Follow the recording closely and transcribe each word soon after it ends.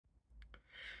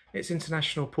It's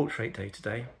International Portrait Day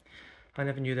today. I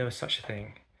never knew there was such a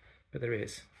thing, but there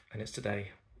is, and it's today.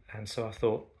 And so I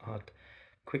thought I'd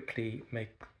quickly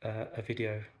make a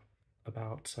video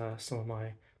about some of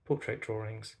my portrait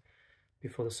drawings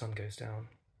before the sun goes down.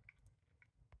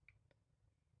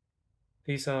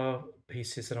 These are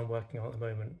pieces that I'm working on at the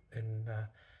moment in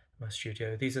my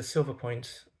studio. These are silver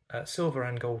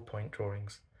and gold point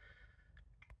drawings,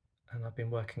 and I've been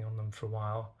working on them for a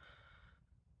while.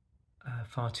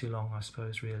 Far too long, I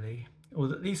suppose, really.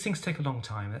 Well, these things take a long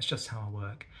time. That's just how I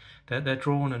work. They're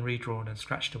drawn and redrawn and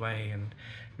scratched away and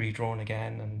redrawn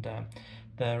again, and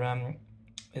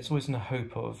it's always in the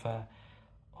hope of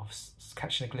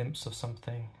catching a glimpse of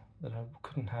something that I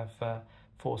couldn't have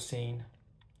foreseen.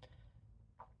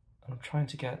 And I'm trying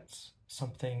to get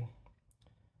something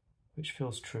which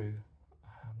feels true.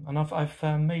 And I've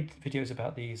made videos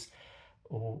about these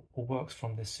or works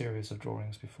from this series of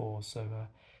drawings before, so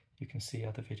you can see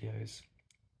other videos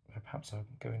where perhaps I'll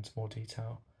go into more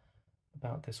detail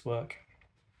about this work.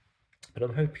 But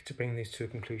I'm hoping to bring these to a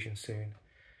conclusion soon.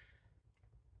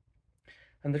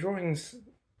 And the drawings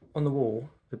on the wall,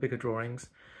 the bigger drawings,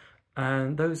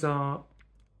 and those are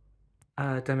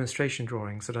demonstration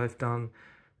drawings that I've done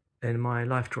in my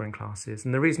life drawing classes.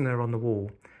 And the reason they're on the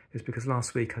wall is because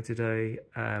last week I did a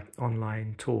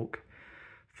online talk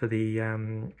for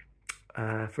the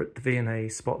V&A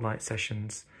Spotlight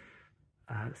Sessions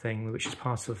thing, which is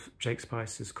part of Jake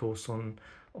Spicer's course on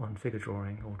figure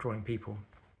drawing or drawing people.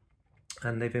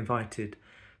 And they've invited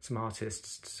some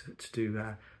artists to do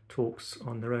talks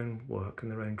on their own work and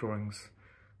their own drawings,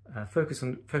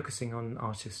 focusing on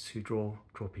artists who draw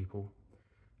people.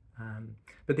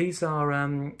 But these are,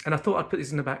 and I thought I'd put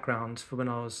these in the background for when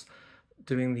I was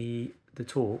doing the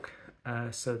talk,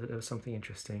 so that there was something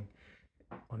interesting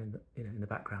on in the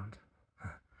background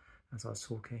as I was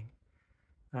talking.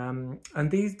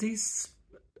 And these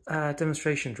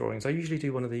demonstration drawings, I usually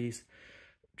do one of these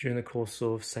during the course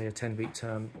of, say, a 10-week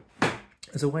term,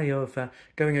 as a way of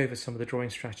going over some of the drawing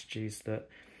strategies that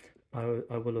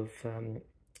I will have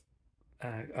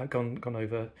gone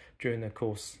over during the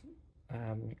course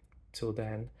till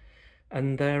then.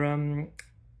 And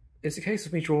it's a case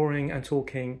of me drawing and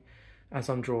talking as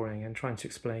I'm drawing and trying to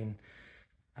explain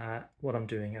what I'm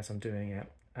doing as I'm doing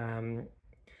it.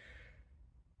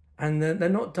 And they're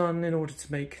not done in order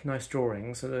to make nice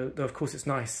drawings, though of course it's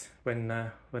nice when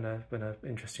an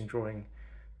interesting drawing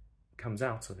comes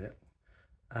out of it.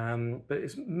 But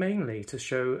it's mainly to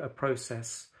show a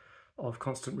process of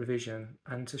constant revision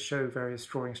and to show various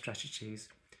drawing strategies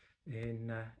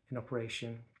in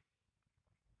operation.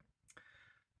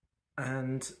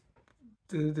 And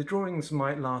the drawings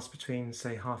might last between,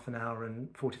 say, half an hour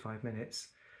and 45 minutes,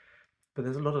 but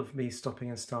there's a lot of me stopping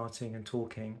and starting and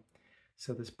talking.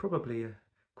 So there's probably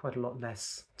quite a lot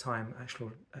less time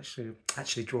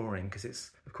actually drawing,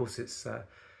 because of course it's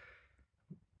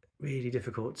really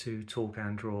difficult to talk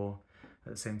and draw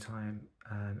at the same time,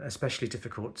 and especially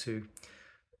difficult to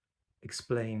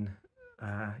explain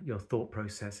your thought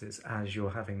processes as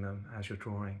you're having them, as you're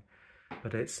drawing.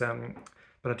 But I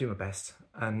do my best,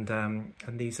 and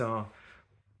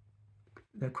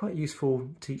they're quite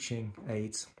useful teaching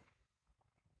aids.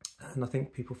 And I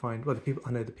think people find, well,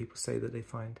 I know that people say that they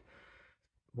find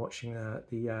watching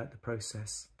the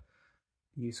process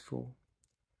useful,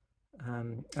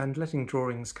 and letting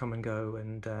drawings come and go,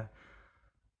 and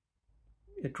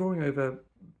drawing over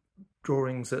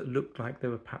drawings that look like they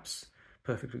were perhaps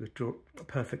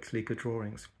perfectly good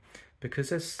drawings, because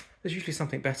there's usually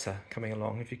something better coming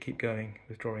along if you keep going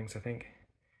with drawings, I think.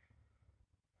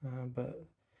 But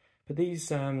these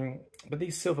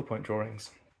silver point drawings,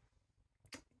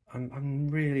 I'm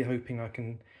really hoping I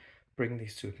can bring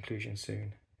these to a conclusion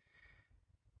soon.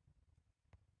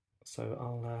 So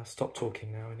I'll stop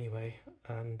talking now anyway,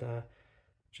 and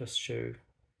just show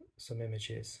some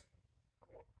images.